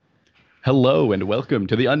Hello and welcome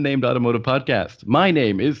to the Unnamed Automotive Podcast. My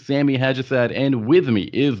name is Sammy Hajisad, and with me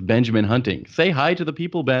is Benjamin Hunting. Say hi to the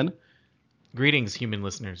people, Ben. Greetings, human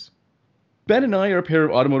listeners. Ben and I are a pair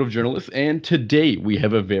of automotive journalists, and today we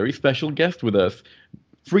have a very special guest with us,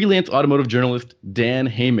 freelance automotive journalist Dan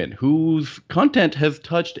Heyman, whose content has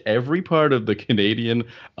touched every part of the Canadian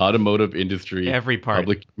automotive industry, Every part.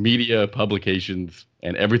 public media, publications,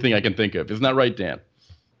 and everything I can think of. Isn't that right, Dan?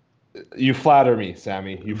 You flatter me,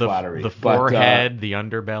 Sammy. You The flatter me. the But forehead, the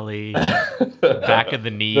underbelly, back of the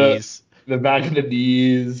the knees. the back of the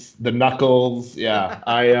knees, the knuckles. Yeah,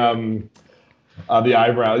 the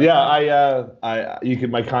eyebrow. Yeah, you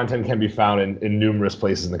can. My content can be found in numerous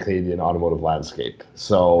places in the Canadian automotive landscape.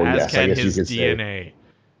 So As yes, I can guess you his could say. DNA.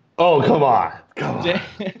 Oh, come on, come on.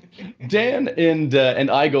 Dan and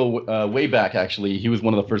I go way back. Actually, he was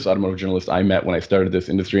one of the first automotive journalists I met when I started this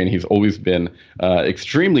industry, and he's always been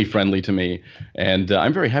extremely friendly to me. And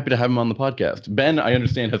I'm very happy to have him on the podcast. Ben, I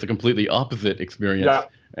understand, has a completely opposite experience. Yeah.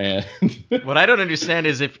 And What I don't understand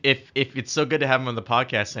is if it's so good to have him on the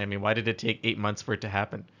podcast, Sammy, why did it take 8 months for it to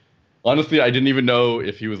happen? honestly, I didn't even know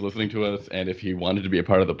if he was listening to us and if he wanted to be a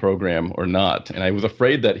part of the program or not. And I was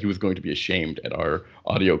afraid that he was going to be ashamed at our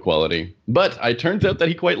audio quality. But it turns out that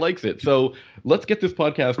he quite likes it. So let's get this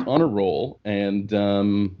podcast on a roll. And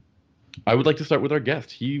I would like to start with our guest.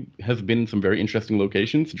 He has been in some very interesting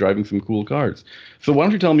locations, driving some cool cars. So why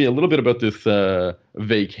don't you tell me a little bit about this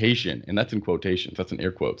vacation? And that's in quotations. That's in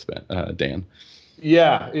air quotes, Dan.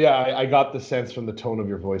 Yeah, I got the sense from the tone of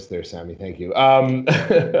your voice there, Sammy. Thank you.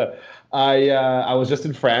 I was just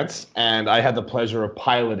in France, and I had the pleasure of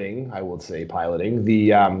piloting. I will say piloting the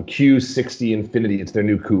Q60 Infinity. It's their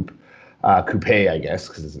new coupe, I guess,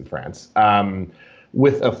 because it's in France.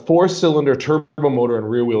 With a four-cylinder turbo motor and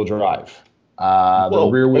rear-wheel drive. The Whoa,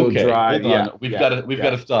 rear-wheel okay, drive. hold on. Yeah, We've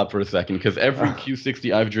got to stop for a second because every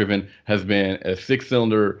Q60 I've driven has been a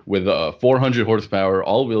six-cylinder with a 400 horsepower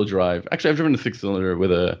all-wheel drive. Actually, I've driven a six-cylinder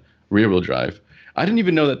with a rear-wheel drive. I didn't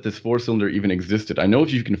even know that this four-cylinder even existed. I know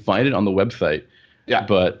if you can find it on the website, Yeah,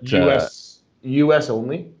 but US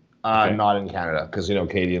only, okay. not in Canada, because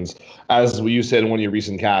Canadians, as you said in one of your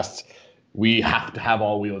recent casts, we have to have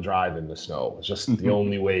all-wheel drive in the snow. It's just the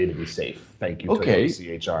only way to be safe. Thank you to Okay.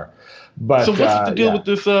 the CHR. But So what's the deal yeah. with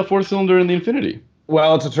this four-cylinder in the Infinity?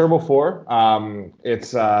 Well, it's a turbo four.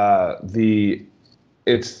 It's I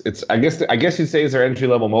guess you'd say it's their entry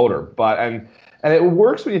level motor, but and it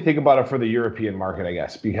works when you think about it for the European market, I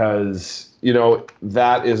guess, because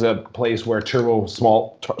that is a place where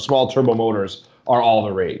small turbo motors are all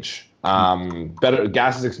the rage. Better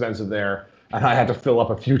gas is expensive there, and I had to fill up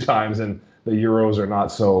a few times, and the euros are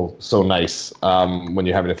not so nice when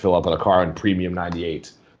you're having to fill up on a car in premium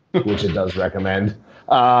 98, which it does recommend.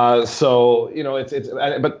 But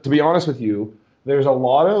to be honest with you, there's a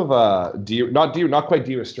lot of not quite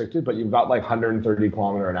de-restricted, but you've got like 130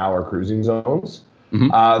 km an hour cruising zones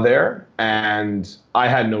Mhm. there, and I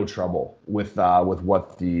had no trouble with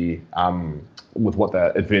what the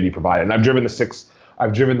Infinity provided. And I've driven the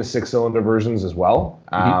six-cylinder versions as well.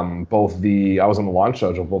 Mhm. I was on the launch, so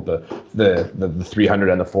I drove both the 300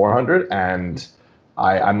 and the 400, and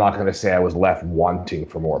I'm not going to say I was left wanting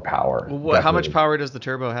for more power. Well, how much Definitely. power does the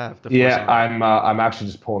turbo have? The Yeah, four-cylinder? I'm actually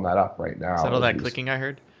just pulling that up right now. Is that all that clicking I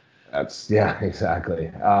heard? Yeah, exactly.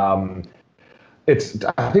 I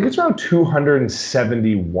think it's around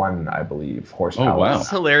 271, I believe, horsepower. Oh, wow. It's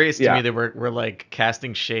hilarious to Yeah. me that we're like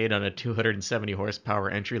casting shade on a 270 horsepower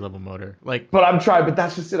entry level motor. Like, But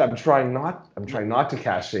that's just it. I'm trying not to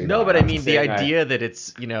cast shade. no, on but it. I I'm mean just the saying idea that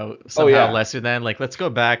it's somehow yeah. lesser than, like, let's go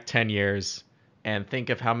back 10 years and think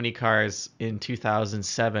of how many cars in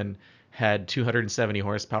 2007 had 270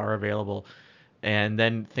 horsepower available, and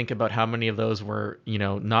then think about how many of those were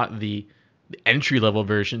not the entry level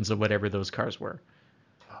versions of whatever those cars were.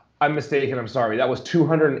 I'm mistaken. I'm sorry. That was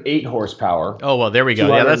 208 horsepower. Oh, well, there we go.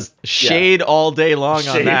 Yeah, 200 that's shade all day long on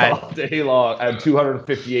shade that. all day long, and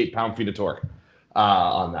 258 pound-feet of torque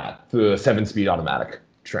on that through a 7-speed automatic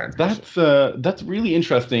transmission. That's really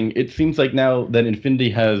interesting. It seems like now that Infinity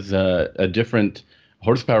has a different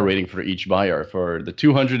horsepower rating for each buyer. For the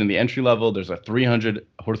 200 in the entry level, there's a 300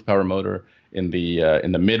 horsepower motor in the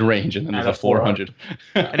mid range, and then there's And a a 400.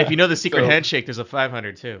 400. And if you know the secret So handshake, there's a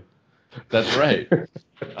 500 too. that's right.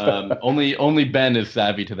 Only Ben is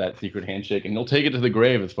savvy to that secret handshake, and he'll take it to the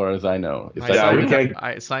grave, as far as I know. If I that's Yeah, how we signed it- can't.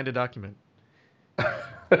 I signed a document.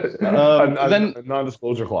 Then A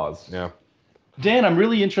non-disclosure clause. Yeah. Dan, I'm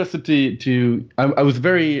really interested to I was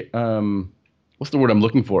very what's the word I'm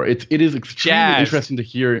looking for? It is extremely Jazzed. interesting to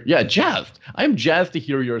hear. Yeah, jazzed. I am jazzed to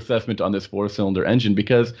hear your assessment on this 4-cylinder engine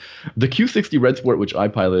because the Q60 Red Sport, which I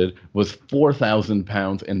piloted, was 4,000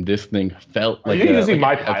 pounds, and this thing felt like Are you using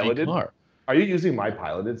like my a heavy piloted? car. Are you using my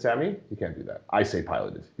piloted, Sammy? You can't do that. I say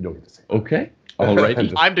piloted. You don't get to say. Okay. All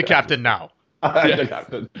right. I'm the captain now. I'm the Yes.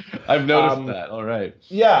 captain. I've noticed that. All right.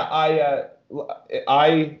 Yeah, I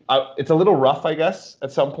it's a little rough, I guess.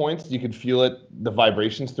 At some points, you could feel it, the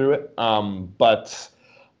vibrations through it. But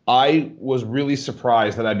I was really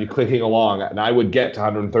surprised that I'd be clicking along, and I would get to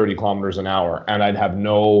 130 kilometers an hour, and I'd have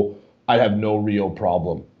no real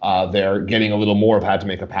problem there. Getting a little more if I had to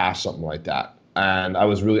make a pass, something like that. And I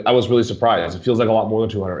was really surprised. It feels like a lot more than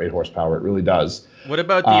 208 horsepower. It really does. What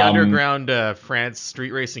about the underground France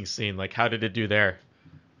street racing scene? Like, how did it do there?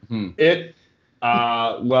 It,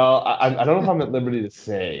 well, I don't know if I'm at liberty to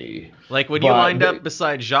say. Like, when you lined up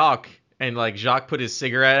beside Jacques, and like Jacques put his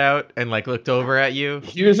cigarette out and like looked over at you.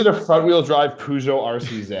 He was in a front-wheel drive Peugeot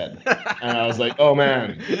RCZ, and I was like, "Oh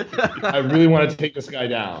man, I really want to take this guy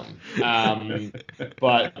down."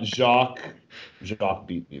 But Jacques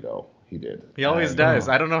beat me though. He did. He always does.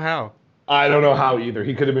 I don't know how. I don't know how either.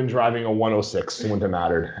 He could have been driving a 106, it wouldn't have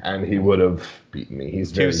mattered, and he would have beaten me.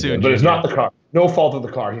 He's very good. But it's not the car. No fault of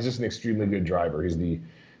the car. He's just an extremely good driver. He's the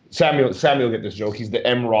Samuel get this joke. He's the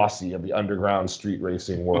M. Rossi of the underground street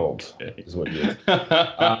racing world. Is what he is.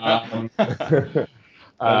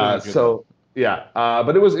 So yeah,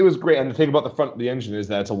 but it was great. And the thing about the engine is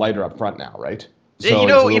that it's a lighter up front now, right? So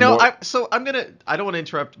I'm gonna. I don't want to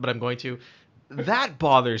interrupt, but I'm going to. That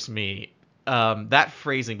bothers me. That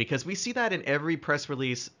phrasing, because we see that in every press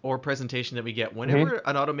release or presentation that we get. Whenever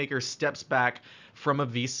an automaker steps back from a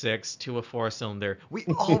V6 to a 4-cylinder, we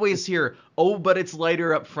always hear, "Oh, but it's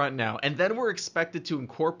lighter up front now," and then we're expected to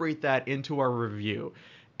incorporate that into our review.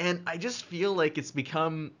 And I just feel like it's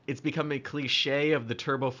become a cliche of the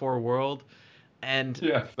Turbo 4 world. And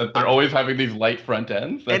yes, that they're always having these light front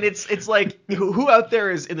ends. And it's like, who out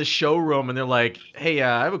there is in the showroom and they're like, "Hey,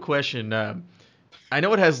 I have a question. I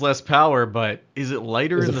know it has less power, but is it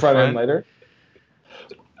lighter in the front end lighter?"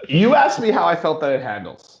 You asked me how I felt that it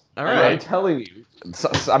handles. All right. And I'm telling you,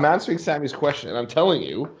 I'm answering Sammy's question, and I'm telling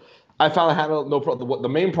you, I found the handle no problem. The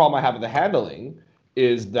main problem I have with the handling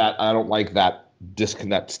is that I don't like that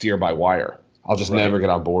disconnect steer by wire. I'll just never get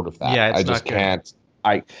on board with that. Yeah, I just can't.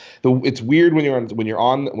 It's weird when you're on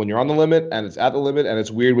the limit and it's at the limit, and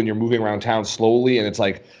it's weird when you're moving around town slowly and it's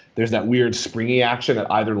like there's that weird springy action at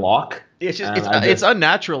either lock. It's just it's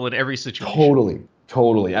unnatural in every situation.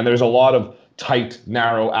 Totally. And there's a lot of tight,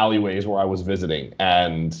 narrow alleyways where I was visiting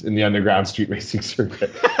and in the underground street racing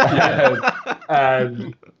circuit.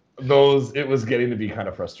 and those, it was getting to be kind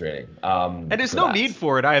of frustrating. And there's no need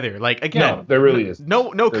for it either. Like, again, no, there really is.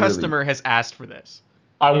 No customer has asked for this.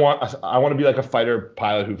 I want to be like a fighter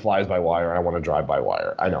pilot who flies by wire, and I want to drive by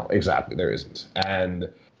wire. I know, exactly. There isn't. And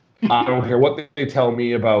I don't care what they tell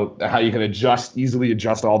me about how you can easily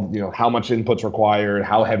adjust all, how much input's required,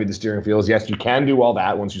 how heavy the steering feels. Yes, you can do all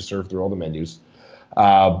that once you surf through all the menus.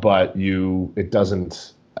 But it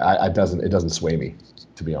doesn't sway me,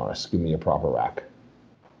 to be honest. Give me a proper rack.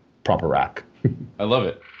 I love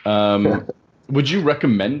it. Would you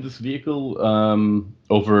recommend this vehicle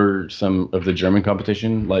over some of the German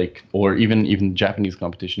competition, or even Japanese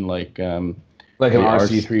competition, like an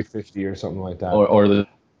RC350 or something like that, or the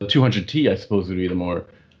 200T? I suppose would be the more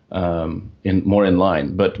in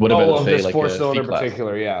line. But what about say this like four-cylinder a C-class?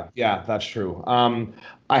 Particular? Yeah, that's true.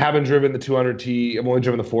 I haven't driven the 200T. I've only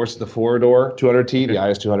driven the four-door 200T, the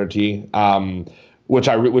IS 200T,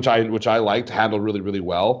 which I liked, handled really, really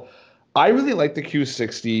well. I really like the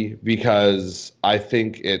Q60 because I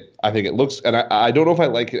think it looks, and I don't know if I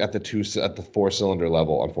like it at the 4-cylinder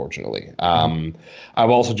level, unfortunately. I've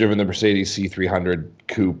also driven the Mercedes C300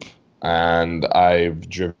 Coupe, and I've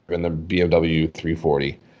driven the BMW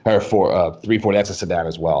 340 or 340. That's a sedan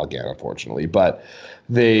as well, again, unfortunately. But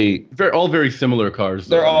they're all very similar cars.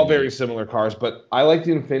 They're all very similar cars, but I like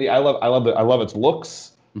the Infiniti. I love its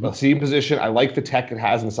looks. The seat position. I like the tech it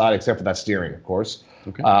has inside, except for that steering, of course.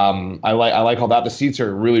 Okay. I like all that. The seats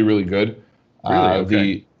are really, really good.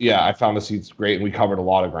 Really? Okay. I found the seats great, and we covered a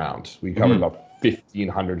lot of ground. We covered about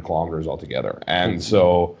 1,500 kilometers altogether, and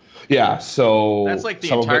so that's like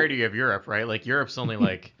the entirety of Europe, right? Like Europe's only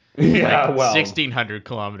like 1,600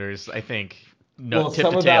 kilometers, I think. Tip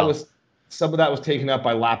to tail. Some of that was taken up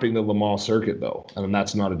by lapping the Le Mans circuit, though, and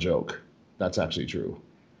that's not a joke. That's actually true.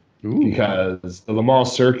 Ooh. Because the Le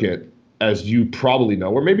Mans circuit, as you probably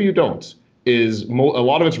know, or maybe you don't, is a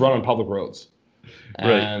lot of it's run on public roads.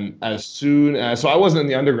 Right. And as soon as, so I wasn't in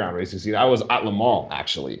the underground racing scene. I was at Le Mans,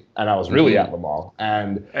 actually, and I was really at Le Mans.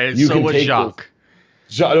 And so was Jacques.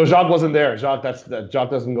 Jacques wasn't there. Jacques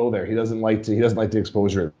doesn't go there. He doesn't like the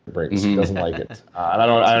exposure it brings. He doesn't like it. And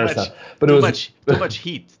I understand. But it was too much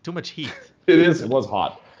heat. Too much heat. It was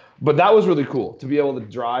hot. But that was really cool to be able to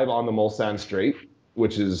drive on the Mulsanne Straight,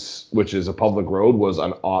 which is a public road, was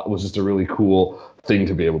just a really cool thing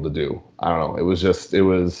to be able to do. I don't know. It was.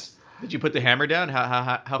 Did you put the hammer down?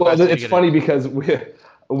 How well, fast did you it's get funny it? because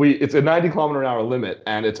it's a 90-kilometer-an-hour limit,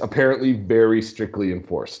 and it's apparently very strictly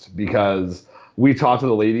enforced because we talked to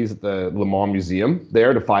the ladies at the Le Mans Museum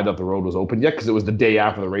there to find out the road was open yet because it was the day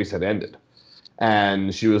after the race had ended.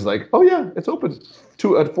 And she was like, "Oh yeah, it's open.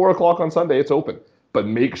 At 4 o'clock on Sunday, it's open. But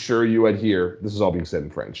make sure you adhere." This is all being said in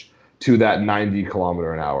French, to that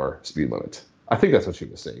 90-kilometer-an-hour speed limit. I think that's what she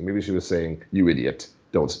was saying. Maybe she was saying, "You idiot,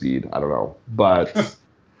 don't speed." I don't know, but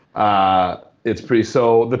it's pretty.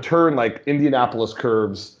 So the turn, like Indianapolis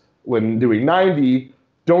curves when doing 90,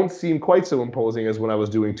 don't seem quite so imposing as when I was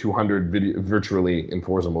doing 200 virtually in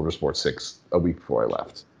Forza Motorsport 6 a week before I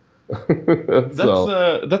left.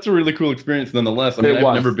 That's a really cool experience nonetheless. I mean,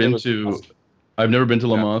 I've never been to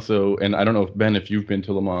Le Mans, so, and I don't know if Ben, if you've been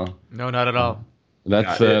to Le Mans. No, not at all.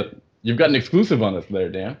 You've got an exclusive on us there,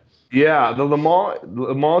 Dan. Yeah, the Le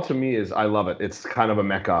Mans to me I love it. It's kind of a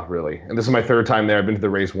mecca, really. And this is my third time there. I've been to the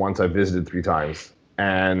race once. I've visited 3 times.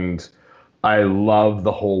 And I love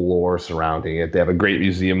the whole lore surrounding it. They have a great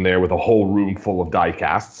museum there with a whole room full of die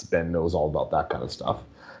casts. Ben knows all about that kind of stuff.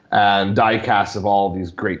 And die casts of all the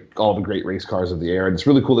great race cars of the era. And it's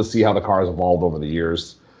really cool to see how the cars evolved over the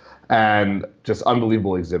years. And just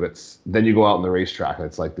unbelievable exhibits. Then you go out on the racetrack, and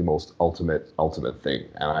it's like the most ultimate thing.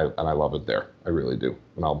 And I love it there. I really do.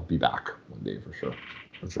 And I'll be back one day for sure.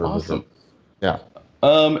 Awesome. Yeah.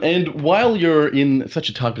 And while you're in such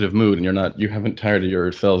a talkative mood and you haven't tired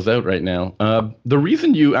yourselves out right now, the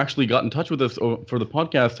reason you actually got in touch with us for the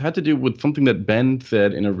podcast had to do with something that Ben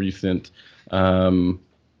said in a recent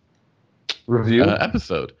review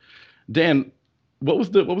episode. Dan, what was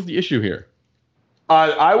the issue here?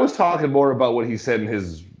 I was talking more about what he said in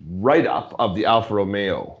his write-up of the Alfa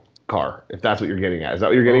Romeo car, if that's what you're getting at. Is that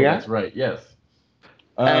what you're getting at? That's right, yes.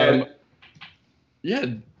 Yeah,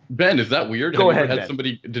 Ben, is that weird? Go ahead, Ben.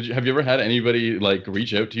 Have you ever had anybody like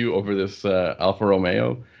reach out to you over this Alfa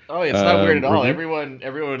Romeo? Oh, it's not weird at all. Everyone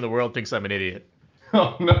in the world thinks I'm an idiot.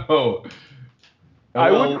 Oh no.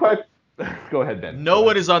 I wouldn't quite. Go ahead, Ben. No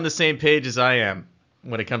one is on the same page as I am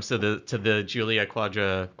when it comes to the Giulia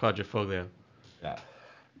Quadrifoglio. Yeah.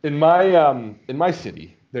 In my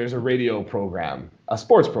city, there's a radio program, a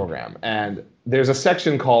sports program, and there's a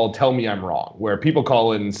section called "Tell Me I'm Wrong," where people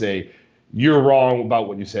call in and say, "You're wrong about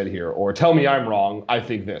what you said here," or "Tell me I'm wrong, I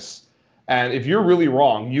think this." And if you're really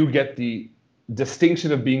wrong, you get the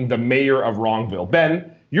distinction of being the mayor of Wrongville.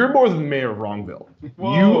 Ben, you're more than the mayor of Wrongville.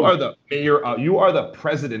 Whoa. You are the mayor. You are the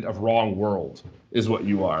president of Wrong World, is what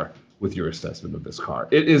you are with your assessment of this car.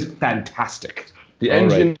 It is fantastic. The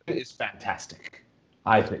engine is fantastic.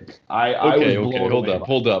 I think. Okay.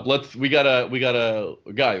 Hold up. We gotta.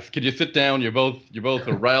 Guys, could you sit down? You're both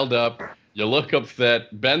riled up. You look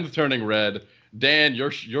upset. Ben's turning red. Dan,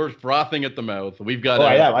 you're frothing at the mouth. We've got.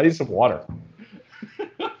 I need some water.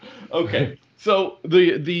 Okay. So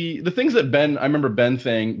the things that I remember Ben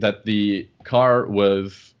saying that the car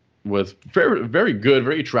was very, very good,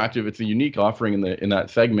 very attractive. It's a unique offering in that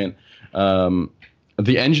segment.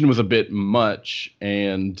 The engine was a bit much,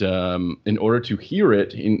 and in order to hear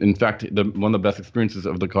it, in fact, one of the best experiences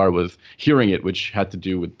of the car was hearing it, which had to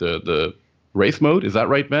do with the race mode. Is that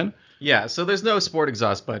right, Ben? Yeah, so there's no sport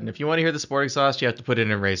exhaust button. If you want to hear the sport exhaust, you have to put it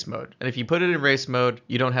in race mode. And if you put it in race mode,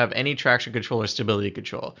 you don't have any traction control or stability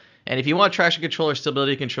control. And if you want traction control or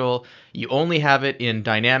stability control, you only have it in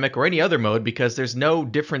dynamic or any other mode because there's no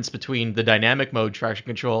difference between the dynamic mode traction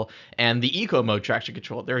control and the eco mode traction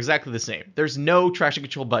control. They're exactly the same. There's no traction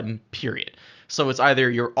control button, period. So it's either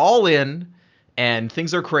you're all in and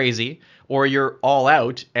things are crazy, or you're all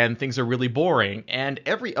out and things are really boring. And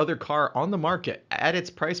every other car on the market at its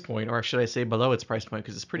price point, or should I say below its price point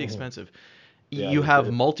because it's pretty expensive, you have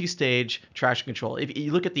multi-stage traction control. If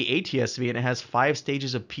you look at the ATS-V, and it has 5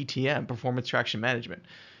 stages of PTM, Performance Traction Management.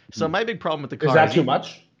 So my big problem with the car is that too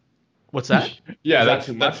much? What's that? Yeah, that's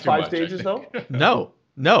too much. 5 stages though?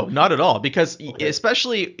 No, not at all. Because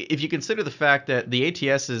especially if you consider the fact that the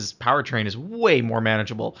ATS's powertrain is way more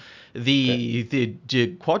manageable. The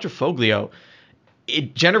Quadrifoglio,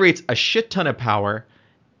 it generates a shit ton of power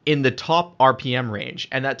in the top RPM range,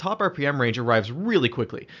 and that top RPM range arrives really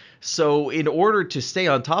quickly. So in order to stay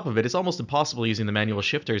on top of it, it's almost impossible using the manual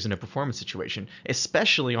shifters in a performance situation,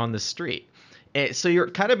 especially on the street. So you're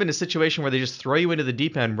kind of in a situation where they just throw you into the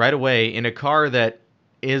deep end right away in a car that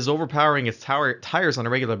is overpowering its tires on a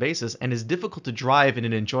regular basis and is difficult to drive in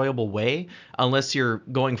an enjoyable way unless you're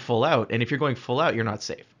going full out. And if you're going full out, you're not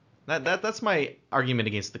safe. That's my argument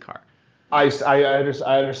against the car. I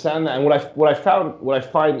understand that, and what I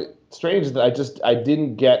find strange is that I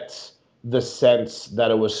didn't get the sense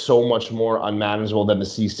that it was so much more unmanageable than the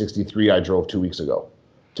C63 I drove 2 weeks ago.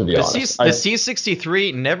 To be honest, the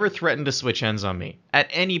C63 never threatened to switch ends on me at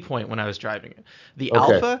any point when I was driving it. The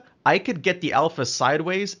Okay. Alpha, I could get the Alpha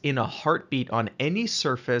sideways in a heartbeat on any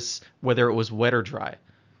surface, whether it was wet or dry,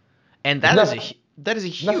 and that is a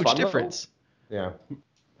huge fun, though? difference. yeah.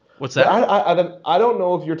 What's But that? I don't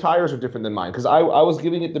know if your tires are different than mine because I was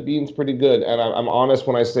giving it the beans pretty good, and I'm honest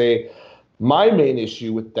when I say my main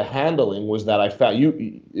issue with the handling was that I found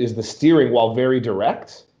is the steering, while very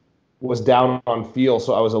direct, was down on feel,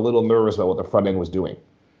 so I was a little nervous about what the front end was doing.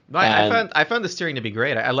 I found the steering to be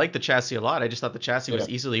great. I liked the chassis a lot. I just thought the chassis was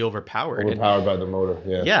easily overpowered. Overpowered by the motor,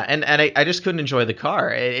 yeah. Yeah, and I just couldn't enjoy the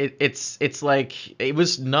car. It's like it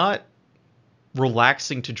was not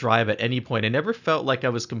relaxing to drive at any point. I never felt like I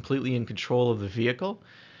was completely in control of the vehicle.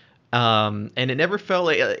 And it never felt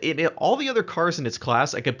like all the other cars in its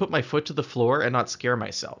class, I could put my foot to the floor and not scare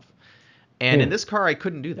myself. And in this car, I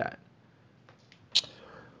couldn't do that.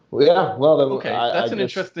 Well, yeah, well then Okay, that's an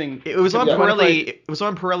interesting. It was on Yeah. Pirelli. It was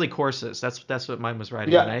on Pirelli courses. That's what mine was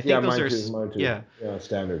riding. Yeah, And I think those mine are too. yeah. Yeah,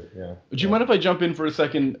 standard. Yeah. Do you mind if I jump in for a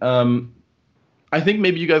second? I think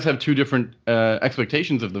maybe you guys have two different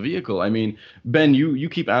expectations of the vehicle. I mean, Ben, you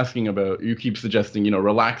keep asking about, you keep suggesting,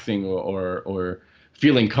 relaxing or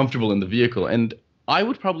feeling comfortable in the vehicle, and I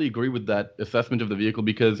would probably agree with that assessment of the vehicle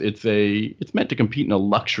because it's meant to compete in a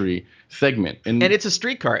luxury segment, and it's a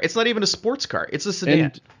street car. It's not even a sports car. It's a sedan.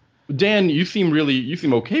 And Dan, you seem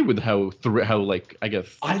okay with how like, I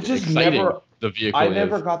guess, I just exciting never the vehicle I is.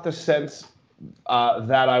 never got the sense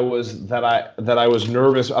that I was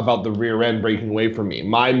nervous about the rear end breaking away from me.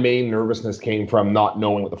 My main nervousness came from not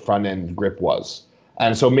knowing what the front end grip was,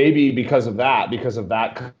 and so maybe because of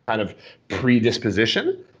that kind of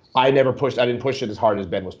predisposition, I didn't push it as hard as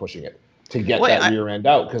Ben was pushing it to get rear end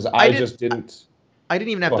out because I just didn't. I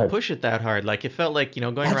didn't even have to push it that hard. Like it felt like,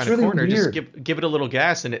 going That's around really a corner, weird. just give it a little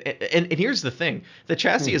gas. And here's the thing: the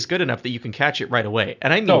chassis is good enough that you can catch it right away.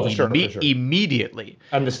 And I mean for sure. immediately.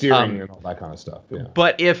 And the steering and all that kind of stuff. Yeah.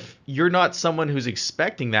 But if you're not someone who's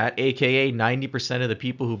expecting that, aka 90% of the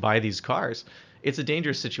people who buy these cars, it's a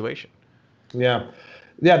dangerous situation. Yeah.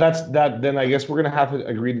 Yeah, that's that. Then I guess we're gonna have to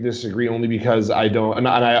agree to disagree, only because I don't, and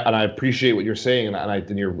I appreciate what you're saying,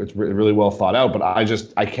 it's really well thought out. But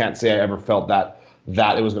I can't say I ever felt that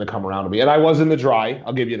it was gonna come around to me. And I was in the dry.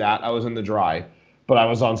 I'll give you that. I was in the dry, but I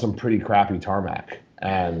was on some pretty crappy tarmac,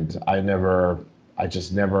 and I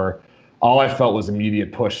just never. All I felt was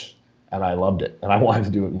immediate push, and I loved it, and I wanted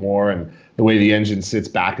to do it more. And the way the engine sits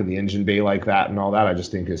back in the engine bay like that, and all that, I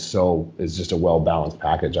just think is just a well balanced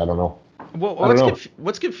package. I don't know. Well,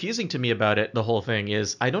 what's confusing to me about it, the whole thing,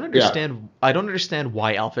 is I don't understand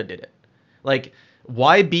why Alpha did it. Like,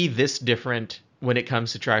 why be this different when it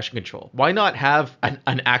comes to traction control? Why not have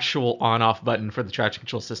an actual on-off button for the traction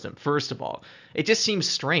control system? First of all, it just seems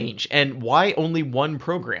strange. And why only one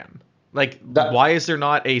program? Like, why is there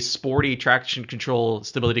not a sporty traction control,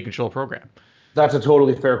 stability control program? That's a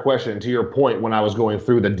totally fair question. To your point, when I was going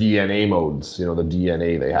through the DNA modes, the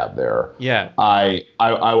DNA they have there. Yeah. I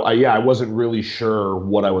wasn't really sure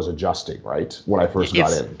what I was adjusting, right, when I first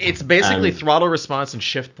got in. It's basically throttle response and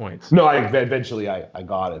shift points. No, eventually I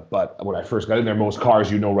got it. But when I first got in there, most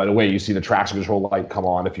cars, right away, you see the traction control light come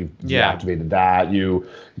on if you've deactivated that.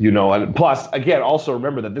 And plus, again, also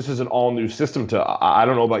remember that this is an all-new system I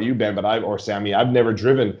don't know about you, Ben, or Sammy, I've never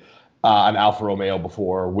driven an Alfa Romeo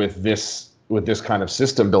before with this kind of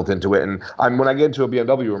system built into it. And when I get into a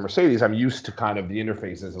BMW or Mercedes, I'm used to kind of the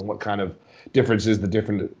interfaces and what kind of differences the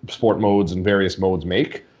different sport modes and various modes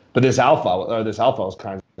make. But this Alpha was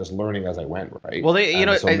kind of just learning as I went, right? Well,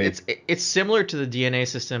 it's similar to the DNA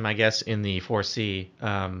system, I guess, in the 4C.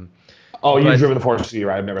 You've driven the 4C,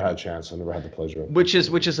 right? I've never had a chance. I've never had the pleasure of. Which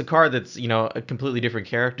is a car that's, a completely different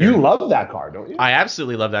character. You love that car, don't you? I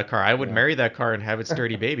absolutely love that car. I would marry that car and have its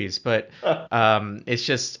sturdy babies. But it's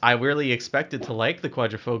just, I really expected to like the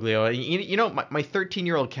Quadrifoglio. My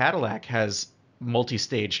 13-year-old Cadillac has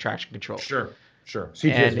multi-stage traction control. Sure.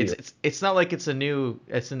 And it's not like it's a new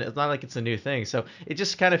thing. So it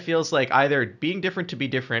just kind of feels like either being different to be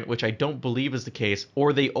different, which I don't believe is the case,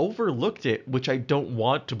 or they overlooked it, which I don't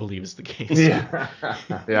want to believe is the case. Yeah,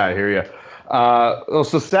 I hear you.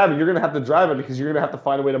 So Stab, you're gonna have to drive it because you're gonna have to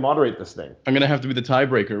find a way to moderate this thing. I'm gonna have to be the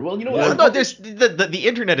tiebreaker. Well, you know what? Well, no, there's the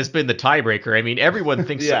internet has been the tiebreaker. I mean, everyone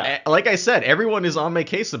thinks. Yeah. Like I said, everyone is on my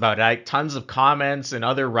case about it. Tons of comments and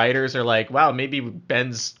other writers are like, "Wow, maybe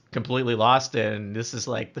Ben's completely lost it, and this is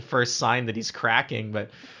like the first sign that he's cracking." But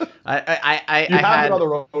I You have had been on the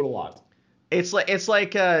road a lot. It's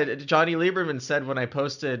like Johnny Lieberman said when I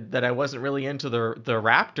posted that I wasn't really into the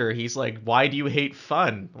Raptor. He's like, "Why do you hate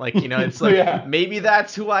fun?" Like, you know, it's like Yeah. maybe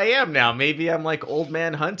that's who I am now. Maybe I'm like old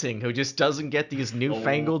man hunting who just doesn't get these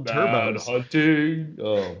newfangled turbos. Hunting.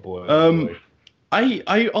 Oh boy. Um,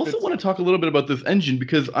 I also want to talk a little bit about this engine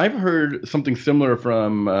because I've heard something similar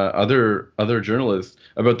from other journalists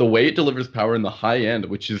about the way it delivers power in the high end,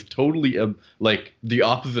 which is totally like the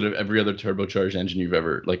opposite of every other turbocharged engine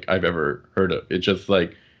I've ever heard of. It just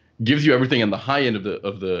like gives you everything in the high end of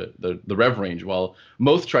the rev range, while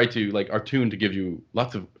most try to are tuned to give you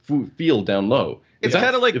lots of feel down low. It's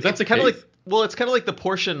kind of like it's kind of like the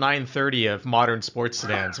Porsche 930 of modern sports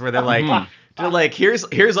sedans, where they're like. They're like, here's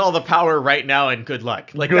all the power right now, and good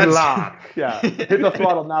luck. Like, good luck. Yeah, hit the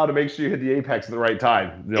throttle now to make sure you hit the apex at the right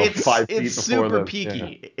time. You know, it's 5 feet it's before super the,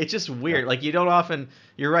 peaky. Yeah. It's just weird. Like you don't often.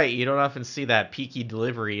 You're right. You don't often see that peaky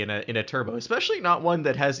delivery in a turbo, especially not one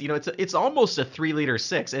that has. You know, it's almost a 3-liter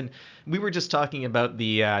 6. And we were just talking about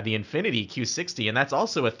the Infiniti Q60, and that's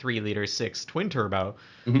also a 3-liter 6 twin turbo.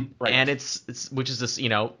 Mm-hmm. Right. And it's which is this, you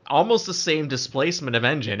know, almost the same displacement of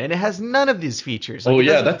engine, and it has none of these features. Like,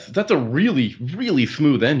 that's a really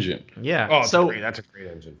smooth engine. Yeah. Oh, so that's a great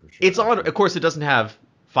engine for sure. It's on. Of course, it doesn't have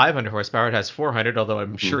 500 horsepower. It has 400, although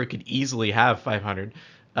I'm sure it could easily have 500.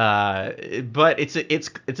 But it's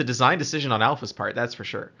a design decision on Alpha's part. That's for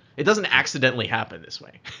sure. It doesn't accidentally happen this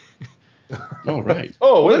way. Oh, right.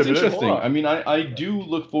 Oh, well, wait that's a minute, interesting. hold on. I mean, I do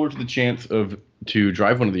look forward to the chance to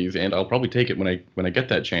drive one of these, and I'll probably take it when I get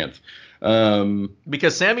that chance.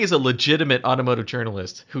 Because Sammy is a legitimate automotive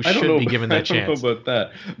journalist who I don't should know, be given that I don't chance. know about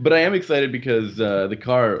that, but I am excited because the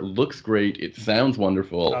car looks great. It sounds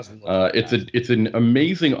wonderful. It's an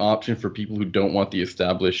amazing option for people who don't want the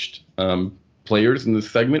established players in this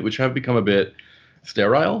segment, which have become a bit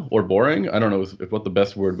sterile or boring. I don't know if what the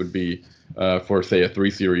best word would be for, say, a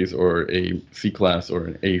 3 Series or a C-Class or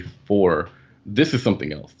an A4. This is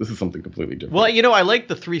something else. This is something completely different. Well, you know, I like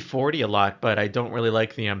the 340 a lot, but I don't really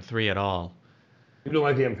like the M3 at all. You don't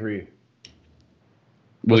like the M3?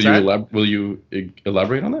 Will you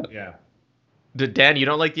elaborate on that? Yeah. Dan, you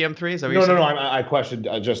don't like the M3? Is that what No, you're no, saying? no. I questioned,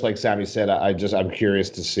 just like Sammy said. I'm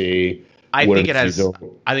curious to see. I what think it has. do.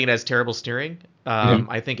 I think it has terrible steering.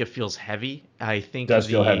 I think it feels heavy. I think It does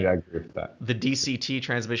feel heavy. I agree with that. The DCT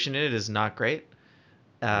transmission in it is not great.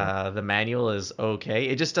 The manual is okay.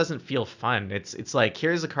 It just doesn't feel fun. It's like,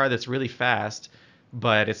 here's a car that's really fast,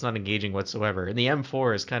 but it's not engaging whatsoever. And the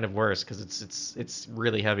M4 is kind of worse because it's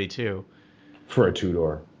really heavy too. For a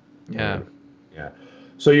 2-door. Yeah. Yeah.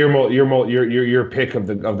 So your pick of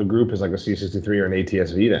the group is like a C63 or an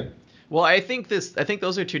ATS-V then? Well, I think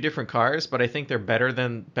those are two different cars, but I think they're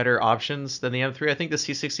better options than the M3. I think the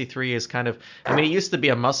C63 is kind of, I mean, it used to be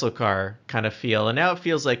a muscle car kind of feel, and now it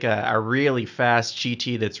feels like a really fast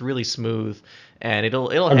GT that's really smooth, and it'll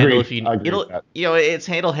handle if you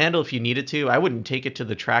it'll handle if you need it to. I wouldn't take it to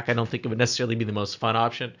the track. I don't think it would necessarily be the most fun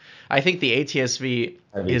option. I think the ATS-V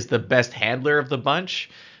is the best handler of the bunch.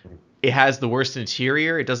 It has the worst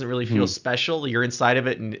interior. It doesn't really feel special. You're inside of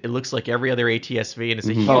it, and it looks like every other ATS-V, and it's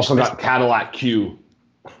a huge. Also got Cadillac Q.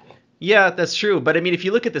 Yeah, that's true. But I mean, if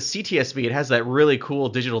you look at the CTS-V, it has that really cool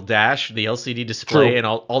digital dash, the LCD display, and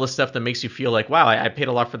all the stuff that makes you feel like, wow, I paid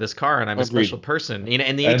a lot for this car, and I'm a special person. You know,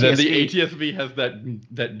 and then the ATS-V has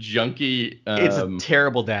that junky. It's a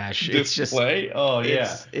terrible dash. It's just display. Oh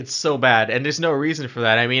yeah, it's so bad, and there's no reason for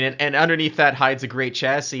that. I mean, and underneath that hides a great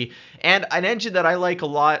chassis and an engine that I like a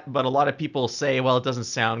lot, but a lot of people say, well, it doesn't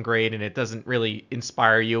sound great and it doesn't really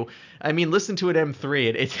inspire you. I mean, listen to an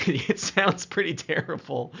M3. It sounds pretty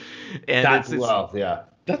terrible. And yeah.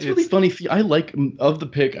 That's really funny. See, I like of the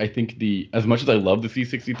pick. I think as much as I love the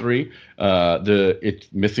C63, it's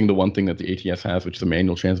missing the one thing that the ATS has, which is a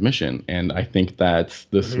manual transmission, and I think that's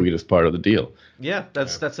the sweetest part of the deal. Yeah,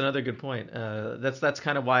 that's another good point. That's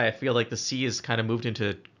kind of why I feel like the C is kind of moved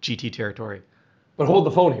into GT territory. But hold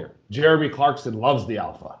the phone here. Jeremy Clarkson loves the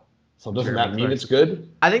Alpha. So doesn't that mean it's good?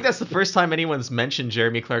 I think that's the first time anyone's mentioned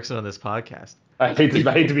Jeremy Clarkson on this podcast. I hate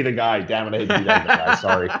to be the guy. Damn it, I hate to be that guy.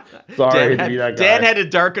 Sorry. I hate to be that guy. Dan had to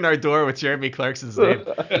darken our door with Jeremy Clarkson's name.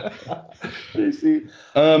 But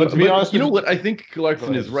to be honest, you know what? I think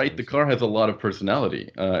Clarkson is right. The car has a lot of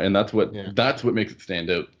personality, and that's what makes it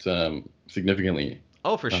stand out significantly.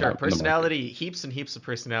 Oh, for sure. Personality, heaps and heaps of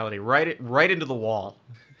personality. Right into the wall.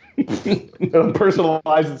 It'll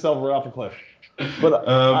personalize itself right off the cliff. But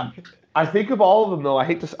I think of all of them though. I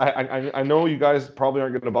hate to. I know you guys probably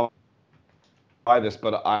aren't going to buy this,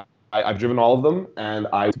 but I've driven all of them, and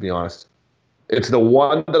to be honest, it's the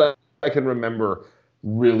one that I can remember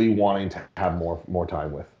really wanting to have more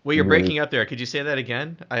time with. Well, you're really breaking up there. Could you say that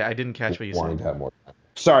again? I didn't catch what you wanting said. to have more time.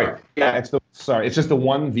 Sorry. Yeah, it's just the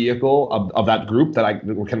one vehicle of that group that I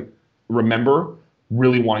can remember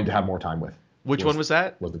really wanting to have more time with. Which one was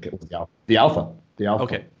that? Was the Alpha. The Alpha.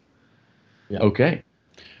 Okay. Yeah. Okay.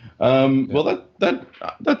 Well,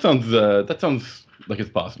 that sounds like it's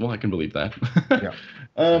possible. I can believe that. Yeah.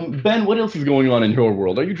 Ben, what else is going on in your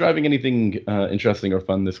world? Are you driving anything interesting or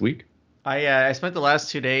fun this week? I spent the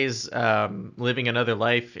last 2 days living another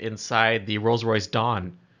life inside the Rolls-Royce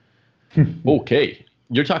Dawn. Okay.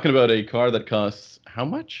 You're talking about a car that costs how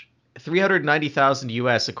much? 390,000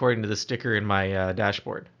 US, according to the sticker in my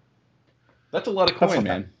dashboard. That's a lot of coin,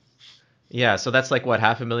 man. Yeah, so that's like what,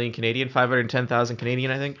 500,000 Canadian, 510,000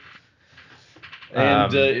 Canadian, I think.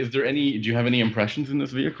 And do you have any impressions in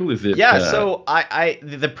this vehicle? Is it? Yeah, so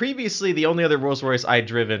the only other Rolls Royce I'd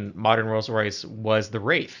driven, modern Rolls Royce, was the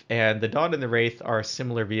Wraith, and the Dawn and the Wraith are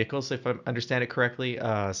similar vehicles, if I understand it correctly.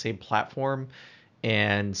 Same platform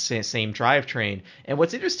and same drivetrain. And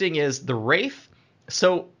what's interesting is the Wraith.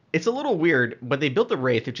 So it's a little weird, but they built the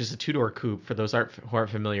Wraith, which is a two-door coupe. For those who aren't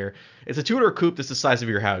familiar, it's a two-door coupe that's the size of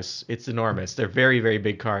your house. It's enormous. They're very, very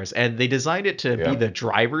big cars, and they designed it to be the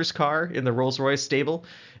driver's car in the Rolls-Royce stable.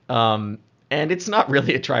 And it's not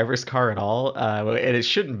really a driver's car at all, and it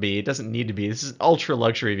shouldn't be. It doesn't need to be. This is an ultra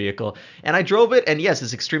luxury vehicle, and I drove it, and yes,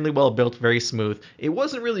 it's extremely well built, very smooth. It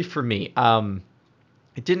wasn't really for me.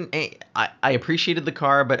 It didn't. I appreciated the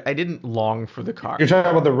car, but I didn't long for the car. You're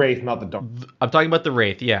talking about the Wraith, not the Dawn. I'm talking about the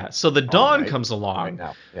Wraith, yeah. So the Dawn comes along. Right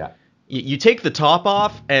now, yeah. You take the top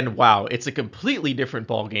off, and wow, it's a completely different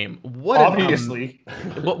ball game. Obviously.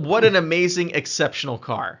 What an amazing, exceptional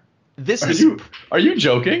car. Are you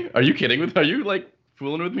joking? Are you kidding? Are you like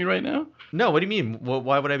fooling with me right now? No, what do you mean?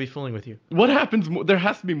 Why would I be fooling with you? What happens? There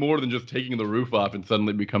has to be more than just taking the roof off and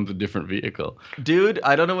suddenly becomes a different vehicle. Dude,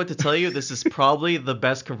 I don't know what to tell you. This is probably the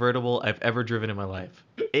best convertible I've ever driven in my life.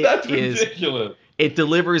 That's ridiculous. It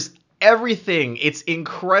delivers everything. It's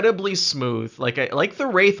incredibly smooth, like the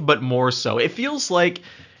Wraith, but more so. It feels like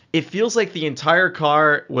the entire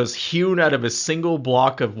car was hewn out of a single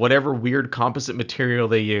block of whatever weird composite material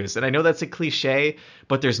they use. And I know that's a cliche,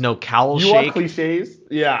 but there's no cowl shake. You want cliches?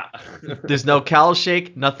 Yeah. There's no cowl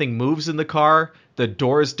shake. Nothing moves in the car. The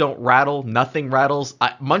doors don't rattle. Nothing rattles.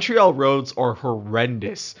 Montreal roads are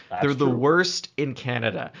horrendous. They're the worst in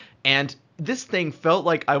Canada. And this thing felt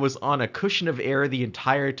like I was on a cushion of air the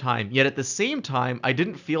entire time. Yet at the same time, I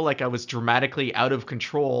didn't feel like I was dramatically out of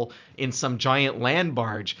control in some giant land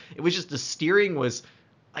barge. It was just the steering was...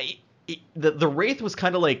 The Wraith was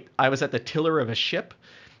kind of like I was at the tiller of a ship.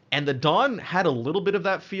 And the Dawn had a little bit of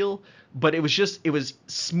that feel, but it was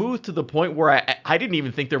smooth to the point where I didn't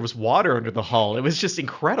even think there was water under the hull. It was just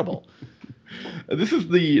incredible. This is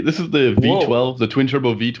the V12, Whoa. The twin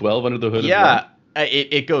turbo V12 under the hood. Yeah,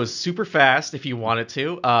 it goes super fast if you want it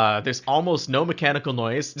to. There's almost no mechanical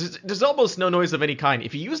noise. There's almost no noise of any kind.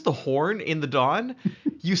 If you use the horn in the Dawn,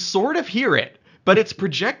 you sort of hear it. But it's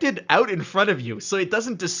projected out in front of you, so it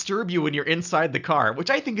doesn't disturb you when you're inside the car, which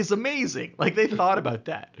I think is amazing. Like, they thought about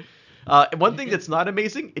that. One thing that's not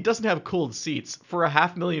amazing, it doesn't have cooled seats. For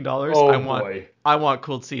 $500,000, I want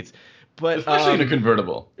cooled seats. But especially in a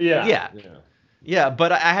convertible. Yeah,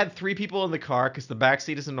 but I had 3 people in the car because the back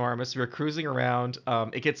seat is enormous. We were cruising around.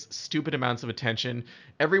 It gets stupid amounts of attention.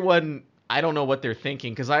 Everyone, I don't know what they're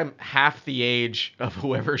thinking because I'm half the age of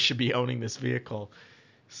whoever should be owning this vehicle.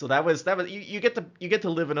 So that was you get to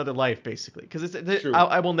live another life basically because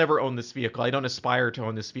I will never own this vehicle. I don't aspire to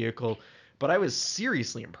own this vehicle, but I was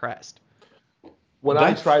seriously impressed. When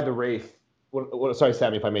I tried the Wraith, sorry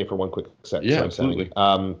Sammy, if I may for one quick second. Yeah, absolutely.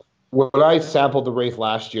 When I sampled the Wraith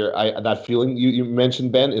last year, that feeling you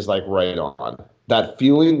mentioned, Ben, is like right on. That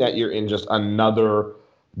feeling that you're in just another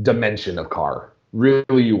dimension of car.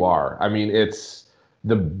 Really, you are. I mean, it's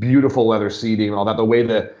the beautiful leather seating and all that. The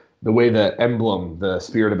way the emblem, the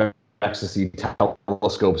Spirit of Ecstasy,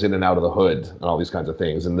 telescopes in and out of the hood and all these kinds of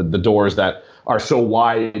things. And the doors that are so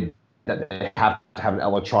wide that they have to have an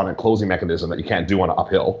electronic closing mechanism that you can't do on an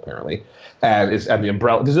uphill, apparently. And the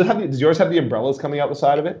umbrella. Does yours have the umbrellas coming out the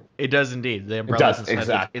side of it? It does indeed. The umbrellas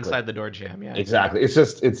inside the door jamb, yeah. Exactly.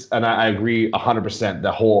 And I agree 100%.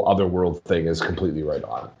 The whole other world thing is completely right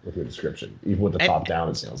on with your description. Even with the top down,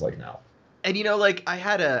 it sounds like now. And like I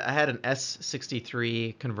had an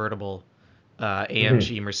S63 convertible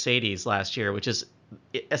AMG Mercedes last year, which is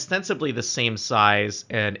ostensibly the same size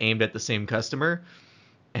and aimed at the same customer,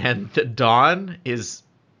 and the Dawn is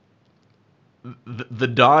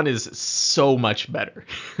so much better.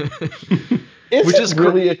 Is Which it is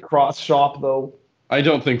really a cross shop though? I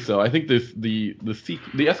don't think so. I think the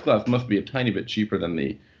S class must be a tiny bit cheaper than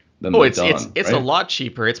Oh, the it's Dawn, it's a right? lot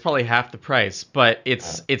cheaper. It's probably half the price, but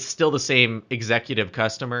it's still the same executive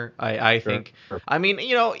customer. I Sure. think. I mean,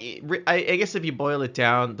 you know, I guess if you boil it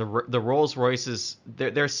down, the Rolls Royces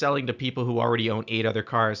they're selling to people who already own 8 other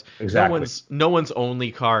cars. Exactly. No one's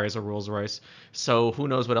only car is a Rolls Royce, so who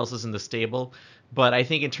knows what else is in the stable. But I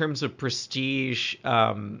think in terms of prestige,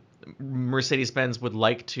 Mercedes-Benz would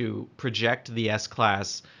like to project the S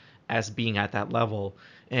Class as being at that level.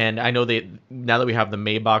 And I know they now that we have the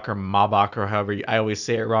Maybach or Mabach or however I always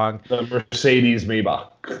say it wrong. The Mercedes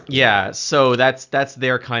Maybach. Yeah, so that's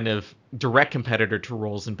their kind of direct competitor to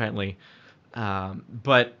Rolls and Bentley.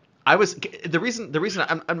 But I was the reason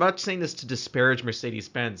I'm not saying this to disparage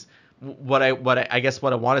Mercedes-Benz. I guess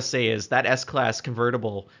what I want to say is that S-Class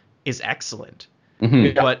convertible is excellent. Hmm.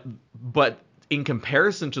 Yeah. But in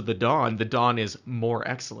comparison to the Dawn is more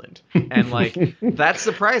excellent. And like that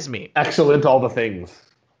surprised me. Excellent, all the things.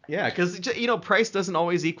 Yeah, because price doesn't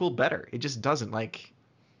always equal better. It just doesn't. Like,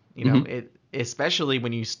 Hmm. it especially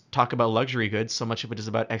when you talk about luxury goods, so much of it is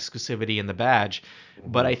about exclusivity and the badge.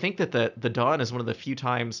 But I think that the Dawn is one of the few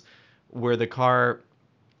times where the car.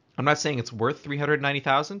 I'm not saying it's worth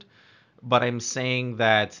 390,000, but I'm saying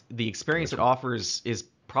that the experience it offers is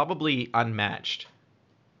probably unmatched.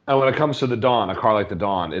 And when it comes to the Dawn, a car like the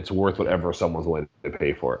Dawn, it's worth whatever someone's willing to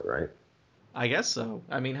pay for it, right? I guess so.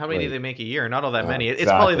 I mean, how many do Like, they make a year? Not all that many. It's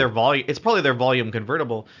probably exactly. their volume. It's probably their volume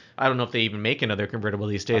convertible. I don't know if they even make another convertible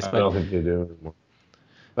these days, I but don't think they do anymore.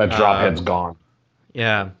 That drop uh, head's gone.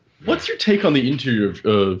 yeah. What's your take on the interior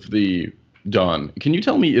of the Dawn? Can you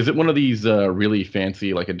tell me, is it one of these really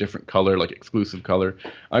fancy, like a different color, like exclusive color?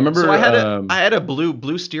 I So remember. I had a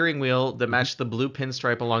blue steering wheel that matched the blue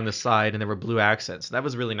pinstripe along the side, and there were blue accents. That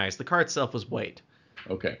was really nice. The car itself was white.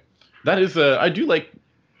 Okay, that is. I do like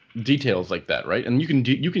details like that, right? And you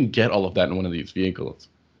can get all of that in one of these vehicles.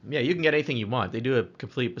 Yeah, you can get anything you want. They do a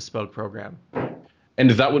complete bespoke program.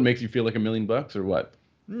 And is that what makes you feel like $1 million or what?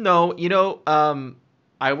 No,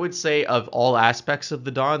 I would say of all aspects of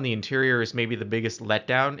the Dawn, the interior is maybe the biggest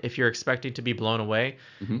letdown if you're expecting to be blown away.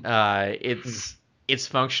 Hmm. It's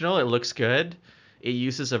functional. It looks good. It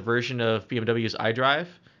uses a version of BMW's iDrive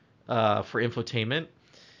for infotainment.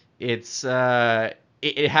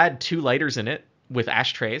 It had two lighters in it with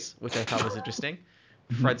ashtrays, which I thought was interesting.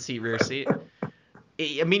 Front seat, rear seat.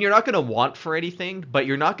 I mean, you're not going to want for anything, but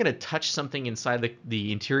you're not going to touch something inside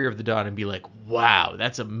the interior of the Dawn and be like, wow,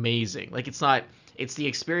 that's amazing. Like, it's not, it's the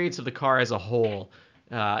experience of the car as a whole.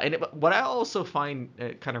 What I also find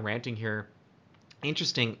kind of ranting here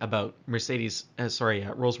interesting about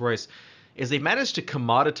Rolls-Royce is they managed to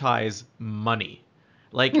commoditize money.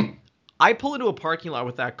 Like, I pull into a parking lot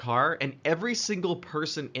with that car, and every single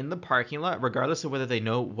person in the parking lot, regardless of whether they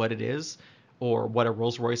know what it is or what a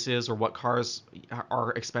Rolls Royce is or what cars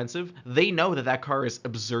are expensive, they know that that car is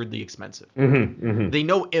absurdly expensive. They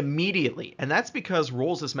know immediately, and that's because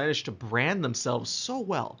Rolls has managed to brand themselves so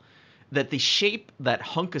well that the shape, that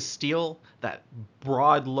hunk of steel, that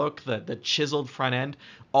broad look, the chiseled front end,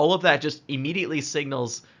 all of that just immediately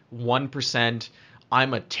signals 1%.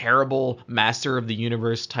 I'm a terrible master of the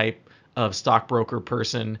universe type of stockbroker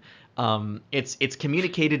person. It's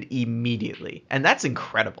communicated immediately, and that's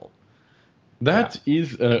incredible. Yeah. That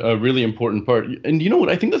is a really important part. And you know what?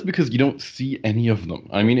 I think that's because you don't see any of them.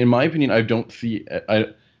 I mean, in my opinion,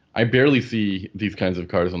 I barely see these kinds of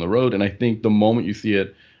cars on the road, and I think the moment you see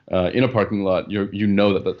it in a parking lot, you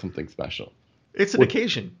know that that's something special. It's an What,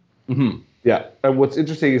 occasion. Hmm. yeah. And what's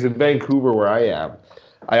interesting is in Vancouver, where I am,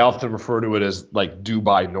 I often refer to it as like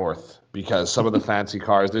Dubai North because some of the fancy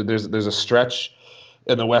cars, there's a stretch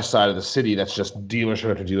in the west side of the city that's just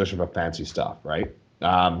dealership after dealership of fancy stuff, right?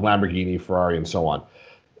 Lamborghini, Ferrari, and so on.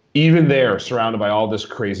 Even there, surrounded by all this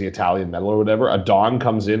crazy Italian metal or whatever, a Dawn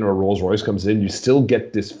comes in or a Rolls Royce comes in, you still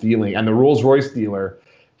get this feeling. And the Rolls Royce dealer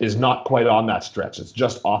is not quite on that stretch. It's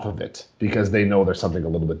just off of it because they know there's something a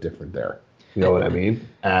little bit different there. You know what I mean?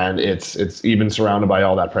 And it's even surrounded by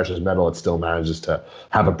all that precious metal, it still manages to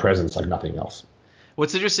have a presence like nothing else.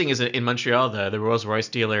 What's interesting is that in Montreal, the Rolls Royce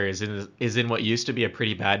dealer is in what used to be a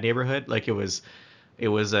pretty bad neighborhood. Like it was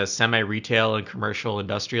a semi-retail and commercial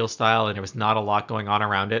industrial style, and there was not a lot going on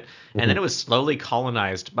around it. And then it Mhm. was slowly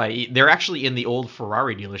colonized by. They're actually in the old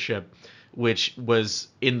Ferrari dealership, which was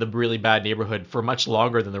in the really bad neighborhood for much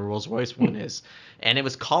longer than the Rolls-Royce one is. And it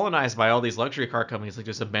was colonized by all these luxury car companies. Like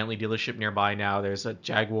there's a Bentley dealership nearby now. There's a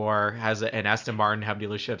Jaguar, and Aston Martin have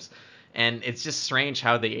dealerships. And it's just strange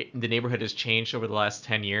how the neighborhood has changed over the last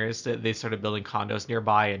 10 years. That they started building condos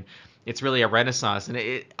nearby, and it's really a renaissance.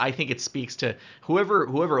 And I think it speaks to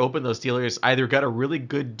whoever opened those dealers either got a really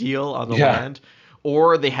good deal on the land,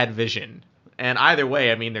 or they had vision. And either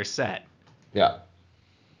way, I mean, they're set. Yeah,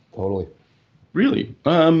 totally. Really?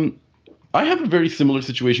 I have a very similar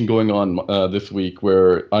situation going on this week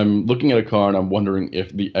where I'm looking at a car and I'm wondering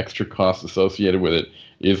if the extra cost associated with it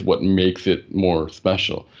is what makes it more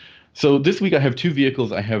special. So this week I have two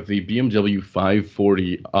vehicles. I have the BMW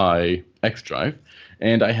 540i xDrive,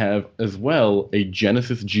 and I have as well a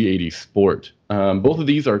Genesis G80 Sport. Both of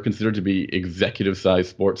these are considered to be executive-sized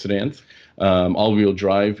sports sedans, all-wheel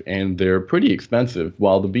drive, and they're pretty expensive.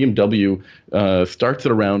 While the BMW starts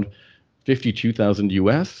at around $52,000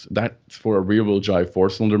 US, that's for a rear-wheel drive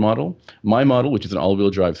four-cylinder model. My model, which is an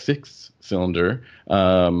all-wheel drive six-cylinder,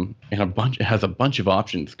 and it has a bunch of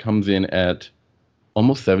options, comes in at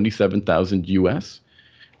almost $77,000 US.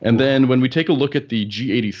 And then when we take a look at the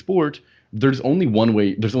G80 Sport, there's only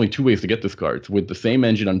two ways to get this car. It's with the same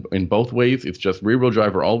engine in both ways. It's just rear-wheel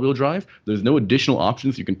drive or all-wheel drive. There's no additional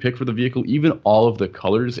options you can pick for the vehicle. Even all of the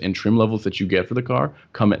colors and trim levels that you get for the car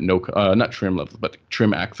come at no, not trim levels, but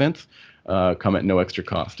trim accents come at no extra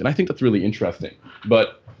cost. And I think that's really interesting.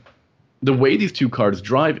 But the way these two cars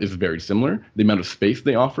drive is very similar. The amount of space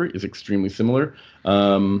they offer is extremely similar.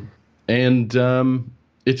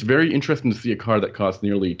 It's very interesting to see a car that costs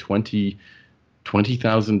nearly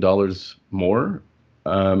 $20,000 more,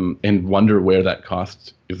 and wonder where that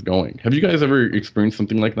cost is going. Have you guys ever experienced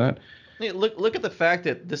something like that? Yeah, look at the fact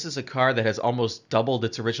that this is a car that has almost doubled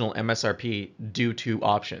its original MSRP due to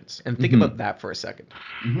options. And think about that for a second.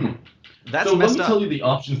 Mm-hmm. That's so messed let me up. tell you the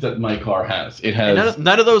options that my car has. It has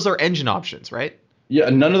None of those are engine options, right?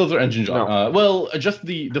 Yeah, none of those are engine. No. Well, just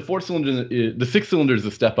the four cylinder, the six cylinder is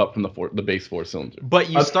a step up from the base four cylinder.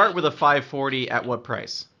 But you start with a 540 at what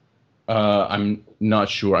price? I'm not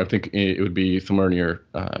sure. I think it would be somewhere near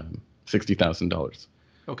 $60,000.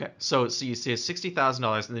 Okay, so you say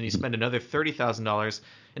 $60,000, and then you spend another $30,000,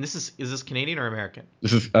 and is this Canadian or American?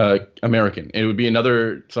 This is American. It would be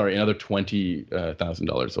another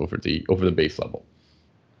 $20,000 over the base level.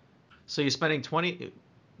 So you're spending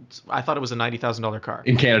I thought it was a $90,000 car.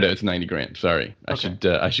 In Canada, it's $90,000. Sorry, Okay.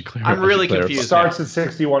 I should clarify. I'm really confused. It starts at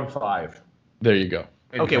 61.5. There you go.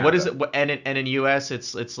 Okay, what is it? And in US,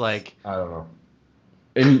 it's like I don't know.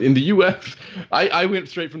 In the U.S., I went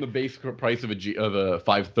straight from the base price of a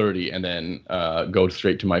 530 and then go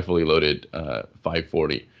straight to my fully loaded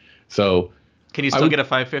 540. So can you still get a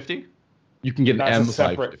 550? You can get an M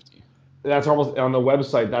 550. That's almost on the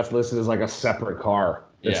website. That's listed as like a separate car.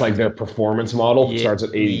 It's Yeah. like their performance model. It starts at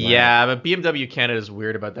 80. Yeah, but BMW Canada is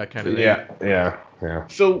weird about that kind of thing. Yeah.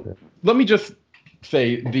 So let me just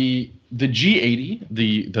say the G80,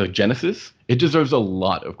 the Genesis, it deserves a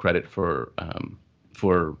lot of credit for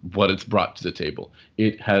what it's brought to the table.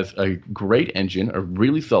 It has a great engine, a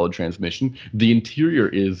really solid transmission. The interior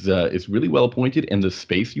is really well appointed, and the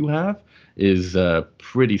space you have is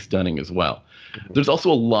pretty stunning as well. There's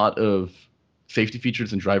also a lot of safety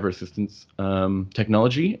features and driver assistance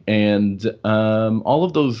technology, and all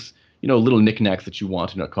of those little knickknacks that you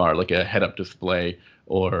want in a car, like a head-up display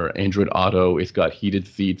or Android Auto. It's got heated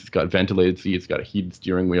seats, it's got ventilated seats, it's got a heated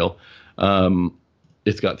steering wheel,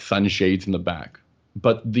 it's got sunshades in the back.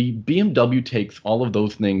 But the BMW takes all of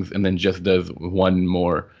those things and then just does one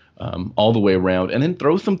more all the way around, and then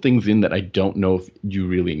throws some things in that I don't know if you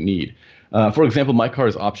really need. For example, my car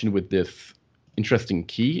is optioned with this interesting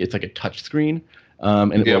key. It's like a touch screen,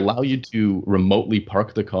 and it will allow you to remotely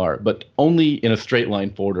park the car, but only in a straight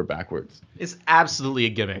line forward or backwards. It's absolutely a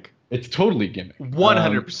gimmick. It's totally gimmick.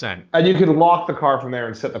 100%. And you can lock the car from there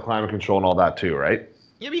and set the climate control and all that too, right?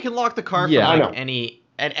 Yeah, but you can lock the car Yeah, from I like know. any.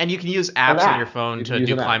 And you can use apps on your phone You to can use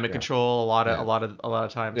do an app, climate yeah. control a lot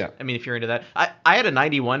of times. Yeah. I mean, if you're into that, I had a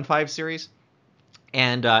 91 5 Series,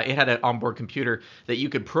 and it had an onboard computer that you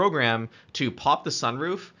could program to pop the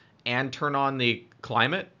sunroof and turn on the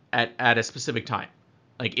climate at a specific time,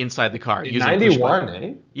 like inside the car. In using a push 91, button.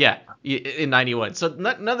 eh? Yeah, in 91. So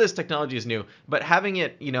none of this technology is new, but having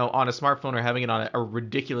it, on a smartphone or having it on a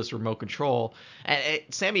ridiculous remote control. And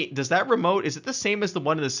Sammy, does that remote, is it the same as the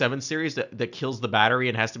one in the 7 Series that kills the battery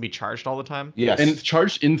and has to be charged all the time? Yes. And it's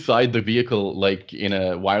charged inside the vehicle, like in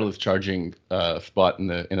a wireless charging spot in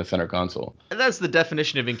the center console. And that's the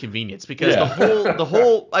definition of inconvenience, because Yeah. the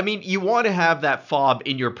whole I mean, you want to have that fob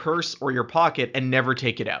in your purse or your pocket and never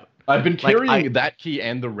take it out. I've been Like, carrying that key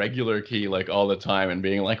and the regular key like all the time and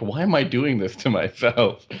being like, why am I doing this to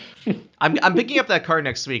myself? I'm picking up that car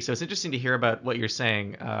next week, so it's interesting to hear about what you're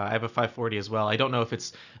saying. I have a 540 as well. I don't know if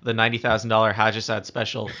it's the $90,000 Hajjasat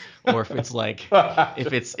special or if it's like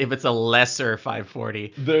if it's a lesser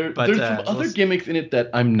 540. But There's some other gimmicks in it that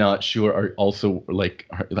I'm not sure are also like.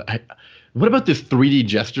 What about this 3D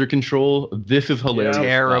gesture control? This is hilarious.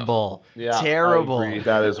 Terrible. Yeah, Terrible. I agree.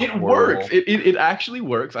 That is It horrible. works. It actually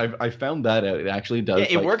works. I found that out. It actually does.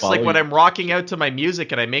 Yeah, it works like when I'm rocking out to my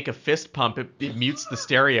music and I make a fist pump, it mutes the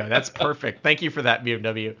stereo. That's perfect. Thank you for that,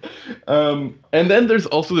 BMW. And then there's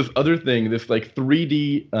also this other thing, this like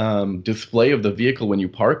 3D display of the vehicle when you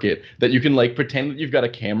park it, that you can like pretend that you've got a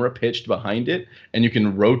camera pitched behind it and you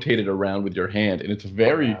can rotate it around with your hand, and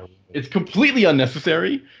it's completely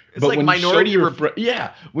unnecessary. It's but like when Minority Report.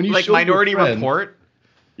 When you Like show Minority your friends, Report.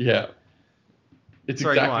 Yeah. It's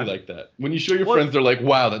Sorry, go exactly on. like that. When you show your friends, they're like,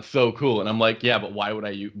 "Wow, that's so cool," and I'm like, "Yeah, but why would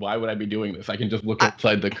I be doing this? I can just look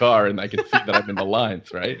outside the car and I can see that I'm in the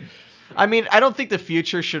lines, right?" I mean, I don't think the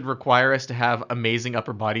future should require us to have amazing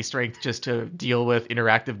upper body strength just to deal with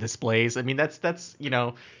interactive displays. I mean, that's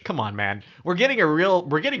come on, man. We're getting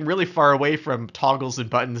really far away from toggles and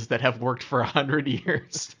buttons that have worked for 100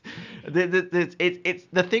 years. It's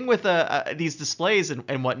the thing with these displays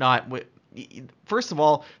and whatnot. First of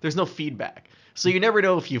all, there's no feedback. So you never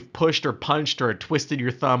know if you've pushed or punched or twisted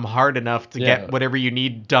your thumb hard enough to get whatever you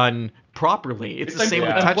need done properly. It's the same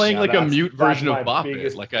with I'm touch. playing like a mute version my of Bop It.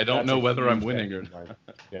 biggest- Like I don't that's know a whether I'm huge winning thing. or not.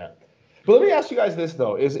 Yeah. But let me ask you guys this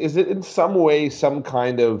though: is it in some way some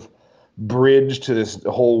kind of bridge to this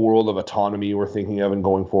whole world of autonomy we're thinking of and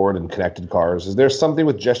going forward in connected cars? Is there something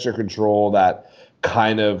with gesture control that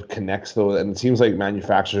kind of connects those? And it seems like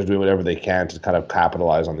manufacturers are doing whatever they can to kind of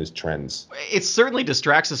capitalize on these trends. It certainly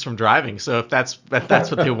distracts us from driving. So if that's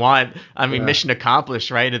what they want, I mean, mission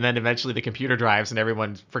accomplished, right? And then eventually the computer drives and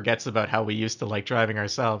everyone forgets about how we used to like driving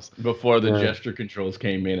ourselves. Before the gesture controls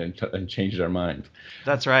came in and changed our minds.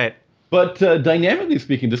 That's right. But dynamically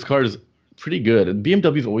speaking, this car is pretty good.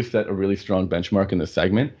 BMW's always set a really strong benchmark in this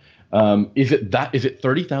segment. Is it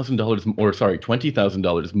 $30,000 or sorry,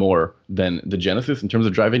 $20,000 more than the Genesis in terms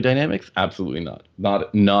of driving dynamics? Absolutely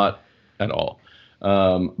not at all.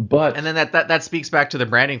 But And then that speaks back to the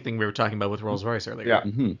branding thing we were talking about with Rolls-Royce earlier.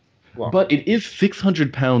 Yeah. Well, but it is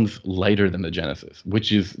 600 pounds lighter than the Genesis,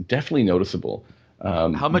 which is definitely noticeable.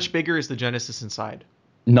 How much bigger is the Genesis inside?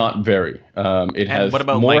 Not very. It has what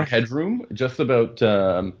about more length? headroom, just about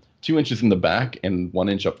 2 inches in the back and 1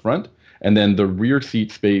 inch up front. And then the rear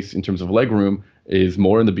seat space in terms of legroom is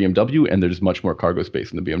more in the BMW, and there's much more cargo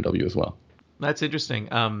space in the BMW as well. That's interesting.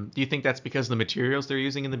 Do you think that's because of the materials they're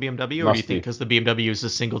using in the BMW, or do you Must be. think because the BMW is a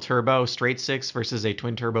single turbo straight six versus a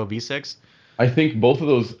twin turbo V6? I think both of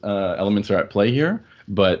those elements are at play here,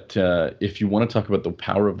 but if you want to talk about the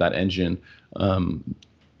power of that engine,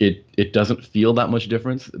 it doesn't feel that much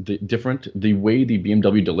different. The way the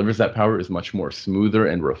BMW delivers that power is much more smoother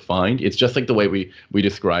and refined. It's just like the way we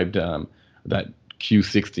described that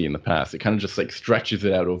Q60 in the past. It kind of just like stretches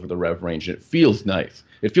it out over the rev range, and it feels nice.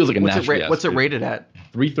 It feels like a natural gas. What's it rated at?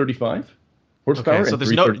 335 horsepower Okay, so and there's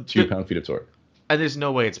 332 pound-feet of torque. And there's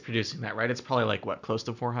no way it's producing that, right? It's probably like what, close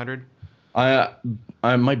to 400? My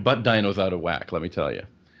butt dyno's out of whack, let me tell you.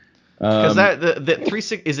 Because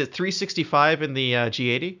is it 365 in the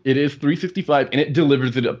G80? It is 365, and it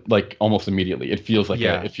delivers it like almost immediately. It feels like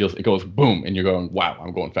it goes boom, and you're going, wow,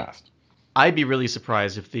 I'm going fast. I'd be really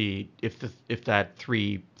surprised if that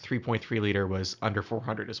 3.3 liter was under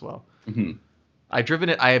 400 as well. Mm-hmm.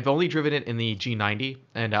 I have only driven it in the G90,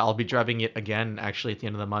 and I'll be driving it again actually at the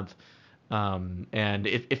end of the month. And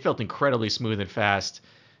it felt incredibly smooth and fast.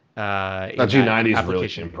 That G90 is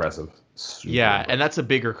really impressive. Super impressive. And that's a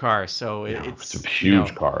bigger car, so it's a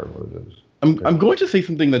huge car. What it is. I'm going to say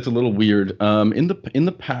something that's a little weird. In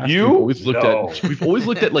the past, we've always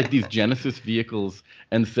looked at like these Genesis vehicles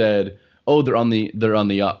and said, oh, they're on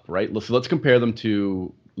the up, right? So let's compare them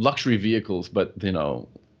to luxury vehicles, but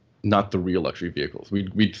not the real luxury vehicles.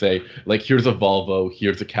 We'd say like, here's a Volvo,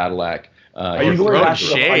 here's a Cadillac. Are you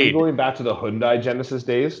going back to the Hyundai Genesis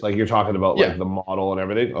days? Like you're talking about like the model and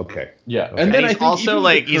everything? Okay. Yeah. Okay. And then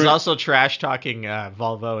he's also trash talking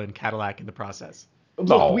Volvo and Cadillac in the process.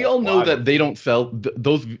 Look, we all know that they don't sell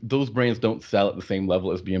those brands don't sell at the same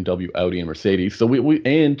level as BMW, Audi, and Mercedes. So we've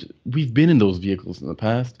been in those vehicles in the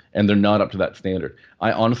past, and they're not up to that standard.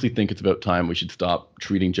 I honestly think it's about time we should stop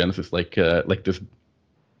treating Genesis like this,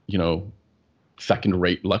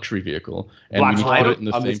 second-rate luxury vehicle, and we need to put it in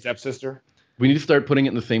the same. Stepsister. We need to start putting it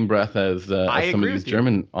in the same breath I as some of agree these with you.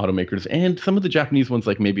 German automakers and some of the Japanese ones,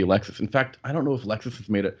 like maybe Lexus. In fact, I don't know if Lexus has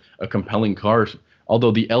made a compelling car,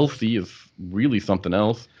 although the LC is really something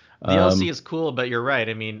else. The LC Um, is cool, but you're right.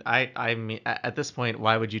 I mean, I mean, at this point,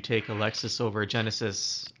 why would you take a Lexus over a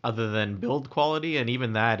Genesis other than build quality? And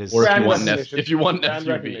even that or is if you Brand want recognition. if you want an Brand SUV.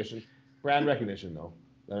 recognition. Brand recognition, though.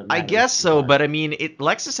 That I matters guess in so, cars. but I mean,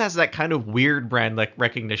 Lexus has that kind of weird brand like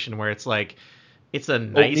recognition where it's like it's a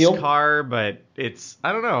nice Oatmeal. car, but it's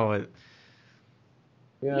I don't know.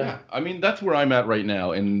 Yeah. Yeah, I mean that's where I'm at right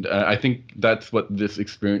now, and I think that's what this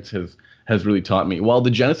experience has really taught me. While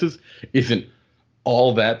the Genesis isn't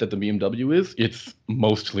all that the BMW is, it's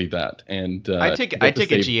mostly that, and to I get to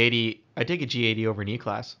take a say G80 I take a G80 over an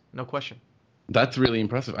E-Class, no question. that's really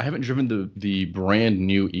impressive. I haven't driven the brand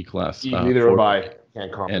new E-Class Neither have Ford, I.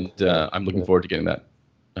 Can't comment. and Yeah. I'm looking Yeah. forward to getting that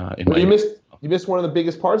in But my hands. you missed one of the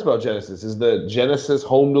biggest parts about Genesis is the Genesis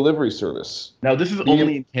home delivery service. Now, this is Being-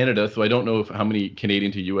 only in Canada, so I don't know how many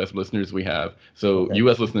Canadian to U.S. listeners we have. So, Okay.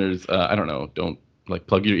 U.S. listeners, I don't know, don't like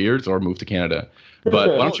plug your ears or move to Canada. But why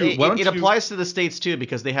Well, don't you? Why don't it you? applies to the States too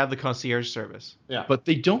because they have the concierge service. Yeah. But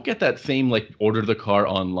they don't get that same like order the car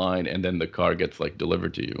online and then the car gets like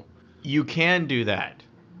delivered to you. You can do that.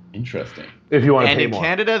 Interesting. If you want to And pay in more.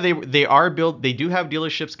 Canada, they do have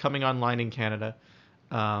dealerships coming online in Canada,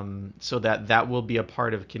 so that will be a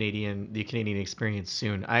part of the Canadian experience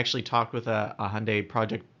soon. I actually talked with a Hyundai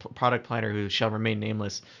product planner who shall remain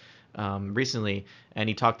nameless recently, and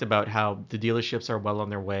he talked about how the dealerships are well on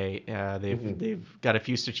their way. They've got a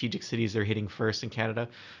few strategic cities they're hitting first in Canada,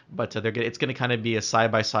 but it's going to kind of be a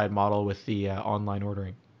side by side model with the online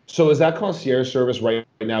ordering. So is that concierge service right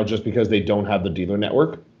now just because they don't have the dealer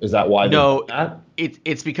network? Is that why No, they're doing that?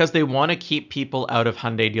 it's because they want to keep people out of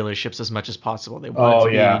Hyundai dealerships as much as possible. They want it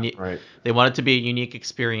to be a unique, right. they want it to be a unique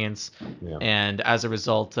experience, Yeah. and as a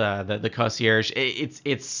result, the concierge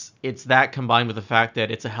it's that combined with the fact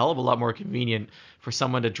that it's a hell of a lot more convenient for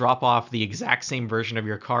someone to drop off the exact same version of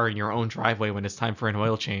your car in your own driveway when it's time for an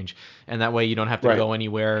oil change, and that way you don't have to Right. go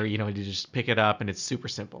anywhere. You just pick it up, and it's super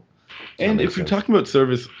simple. And makes if you're sense. talking about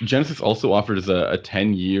service, Genesis also offers a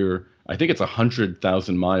 10-year, I think it's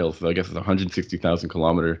 100,000 miles, so I guess it's 160,000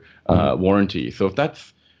 kilometer warranty. So if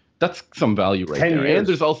that's some value right 10 there. years. And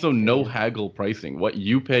there's also no haggle pricing. What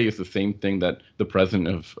you pay is the same thing that the president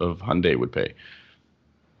of Hyundai would pay.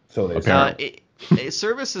 So they Apparently.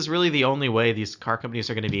 Service is really the only way these car companies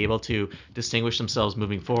are going to be able to distinguish themselves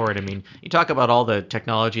moving forward. I mean, you talk about all the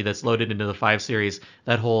technology that's loaded into the 5 Series,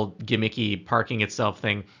 that whole gimmicky parking itself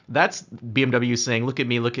thing. That's BMW saying, look at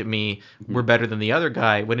me, we're better than the other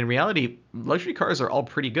guy. When in reality, luxury cars are all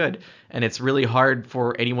pretty good, and it's really hard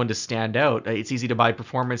for anyone to stand out. It's easy to buy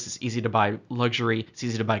performance, it's easy to buy luxury, it's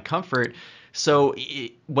easy to buy comfort. So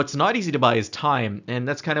what's not easy to buy is time, and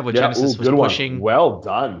that's kind of what Genesis was good pushing. one. Well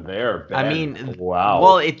done there, Ben. I mean, wow.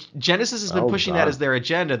 Well, Genesis has been Well pushing done. that as their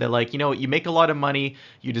agenda. They're like, you make a lot of money,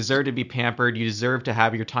 you deserve to be pampered, you deserve to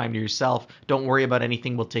have your time to yourself. Don't worry about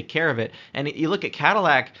anything, we'll take care of it. And you look at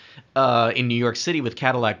Cadillac in New York City with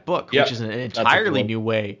Cadillac Book, Yeah, which is an that's a entirely good one. new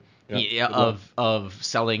way Yeah, of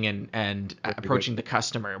selling and approaching the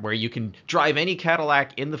customer, where you can drive any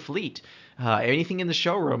Cadillac in the fleet, anything in the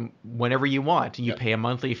showroom whenever you want. You pay a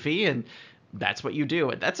monthly fee, and that's what you do.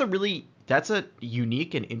 And that's a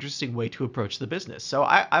unique and interesting way to approach the business. So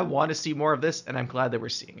I want to see more of this, and I'm glad that we're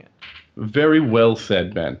seeing it. Very well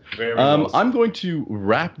said, Ben. Very well said. I'm going to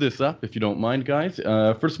wrap this up, if you don't mind, guys.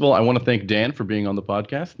 First of all, I want to thank Dan for being on the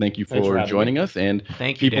podcast. Thank you Thanks for for having joining me. us. And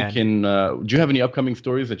Thank you, people Dan. can. Do you have any upcoming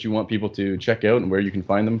stories that you want people to check out and where you can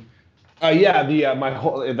find them? My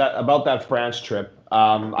whole about that France trip.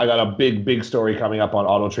 I got a big story coming up on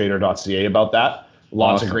autotrader.ca about that.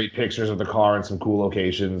 Lots Awesome. of great pictures of the car and some cool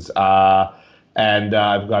locations. And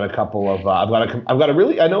I've got a couple of I've got a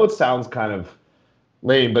really, I know it sounds kind of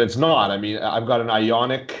lame, but it's not. I mean, I've got an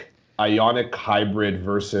Ioniq hybrid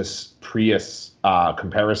versus Prius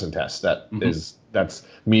comparison test that's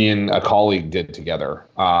me and a colleague did together.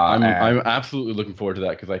 I'm and- absolutely looking forward to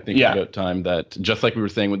that because I think Yeah. it's about time that, just like we were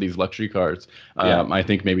saying with these luxury cars, I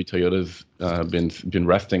think maybe Toyota's been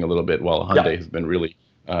resting a little bit while Hyundai has been really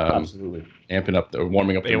absolutely. amping up or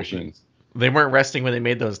warming up their machines. They weren't resting when they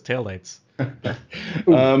made those taillights.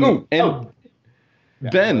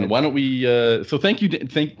 Ben, why don't we? So thank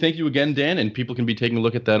you again, Dan, and people can be taking a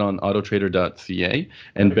look at that on autotrader.ca.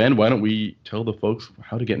 And Ben, why don't we tell the folks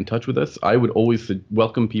how to get in touch with us? I would always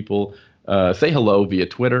welcome people. Say hello via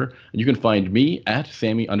Twitter. You can find me at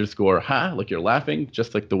Sammy_ha, like you're laughing,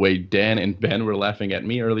 just like the way Dan and Ben were laughing at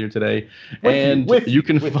me earlier today. You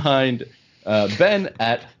can find Ben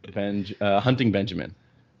at Hunting Benjamin.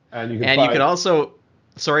 And you And you can also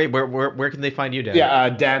Sorry, where can they find you, Dan? Yeah,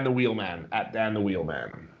 Dan the Wheelman at Dan the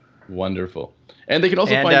Wheelman. Wonderful. And they can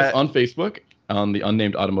also And, find us on Facebook on the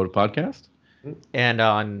Unnamed Automotive Podcast. And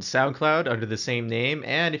on SoundCloud under the same name.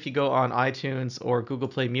 And if you go on iTunes or Google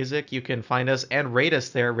Play Music, you can find us and rate us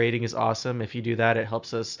there. Rating is awesome. If you do that, it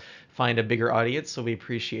helps us find a bigger audience. So we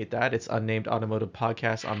appreciate that. It's Unnamed Automotive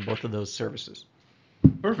Podcast on both of those services.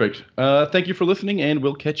 Perfect. Thank you for listening, and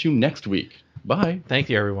we'll catch you next week. Bye. Thank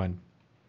you, everyone.